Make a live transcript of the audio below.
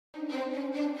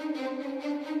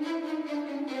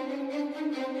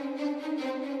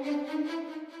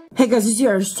Hey guys, it's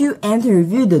here Stu and to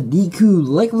review the Decool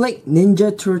Like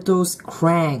Ninja Turtles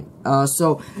Krang.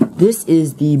 So this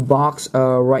is the box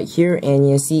right here, and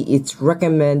you see it's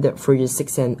recommended for your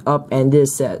 6 and up, and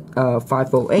this at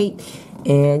 508.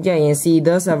 And yeah, you see it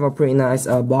does have a pretty nice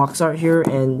box art here,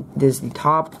 and this is the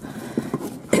top,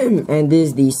 and this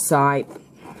is the side,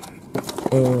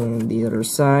 and the other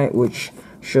side, which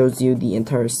shows you the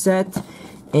entire set.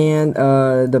 And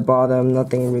the bottom,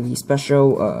 nothing really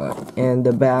special, and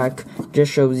the back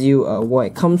just shows you what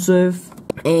it comes with.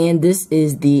 And this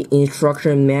is the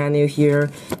instruction manual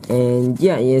here, and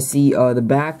yeah, you see the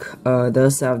back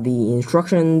does have the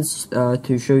instructions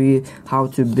to show you how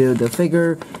to build the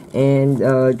figure, and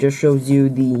just shows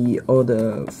you all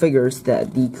the figures that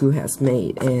Decool has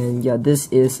made. And yeah, this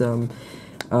is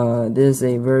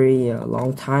a very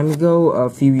long time ago, a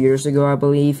few years ago I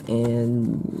believe,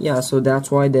 and yeah, so that's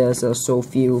why there's so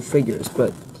few figures.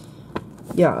 But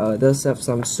yeah, it does have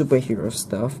some superhero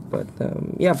stuff, but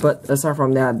yeah, but aside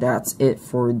from that, that's it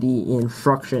for the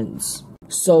instructions.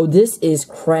 So this is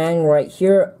Krang right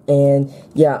here, and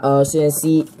yeah, so you can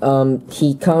see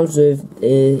he comes with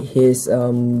his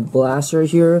blaster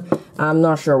here. I'm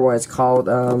not sure what it's called.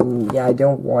 Yeah, I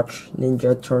don't watch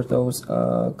Ninja Turtles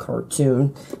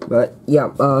cartoon, but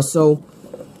yeah, so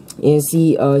you can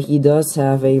see he does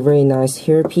have a very nice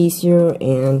hairpiece here,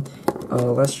 and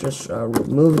let's just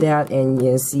remove that, and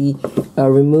you can see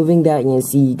removing that, you can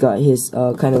see he got his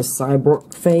kind of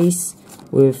cyborg face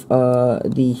with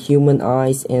the human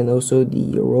eyes and also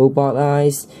the robot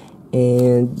eyes.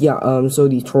 And yeah, so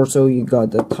the torso, you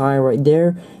got the tie right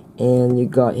there, and you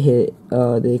got the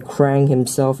Krang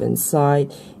himself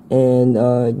inside, and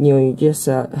you know, you just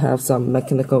have some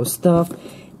mechanical stuff.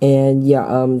 And yeah,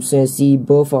 so you see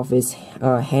both of his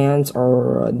hands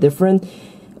are different.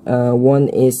 One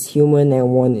is human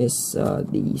and one is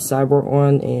the cyborg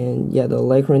one. And yeah, the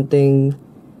Lycran thing,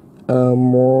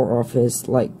 more of his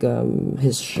like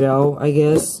his shell, I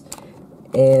guess.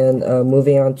 And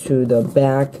moving on to the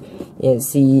back, you can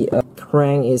see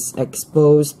Krang is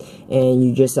exposed, and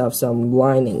you just have some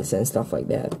linings and stuff like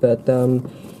that. But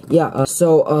yeah,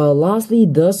 so lastly,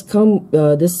 this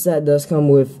set does come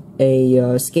with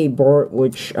a skateboard,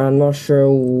 which I'm not sure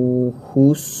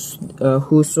whose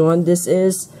one this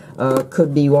is.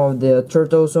 Could be one of the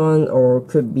Turtles one, or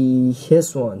could be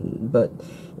his one, but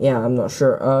yeah, I'm not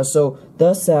sure. So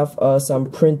does have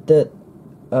some printed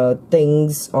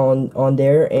things on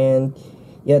there, and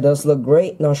yeah, it does look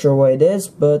great. Not sure what it is,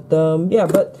 but yeah,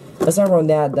 but aside from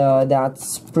that,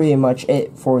 that's pretty much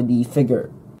it for the figure.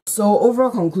 So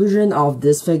overall conclusion of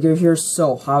this figure here.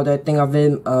 So how do I think of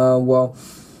him? Well,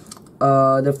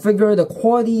 the figure, the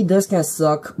quality does kind of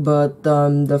suck, but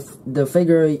the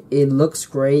figure, it looks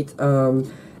great.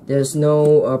 There's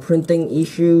no printing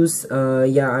issues.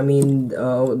 Yeah, I mean,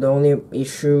 the only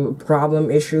problem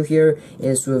issue here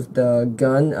is with the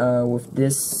gun, with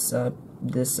this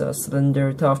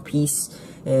cylinder top piece,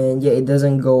 and yeah, it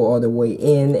doesn't go all the way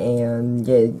in, and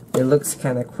yeah, it looks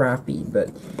kind of crappy.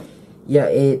 But yeah,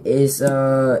 it's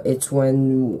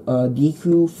when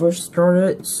Decool first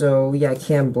started, so yeah, I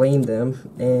can't blame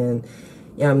them. And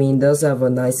yeah, I mean, it does have a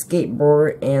nice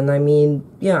skateboard, and I mean,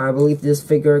 yeah, I believe this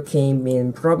figure came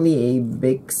in probably a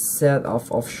big set of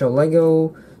show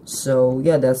Lego, so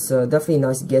yeah, that's definitely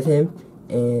nice to get him.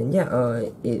 And yeah,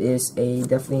 it is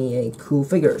definitely a cool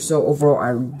figure. So overall,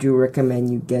 I do recommend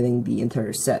you getting the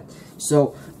entire set.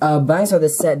 So buying of the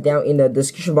set down in the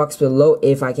description box below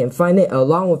if I can find it,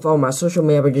 along with all my social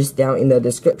media pages down in the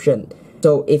description.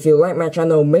 So if you like my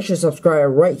channel, make sure to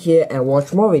subscribe right here and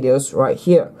watch more videos right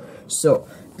here. So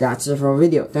that's it for our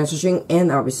video. Thanks for watching, and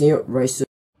I'll be seeing you very soon.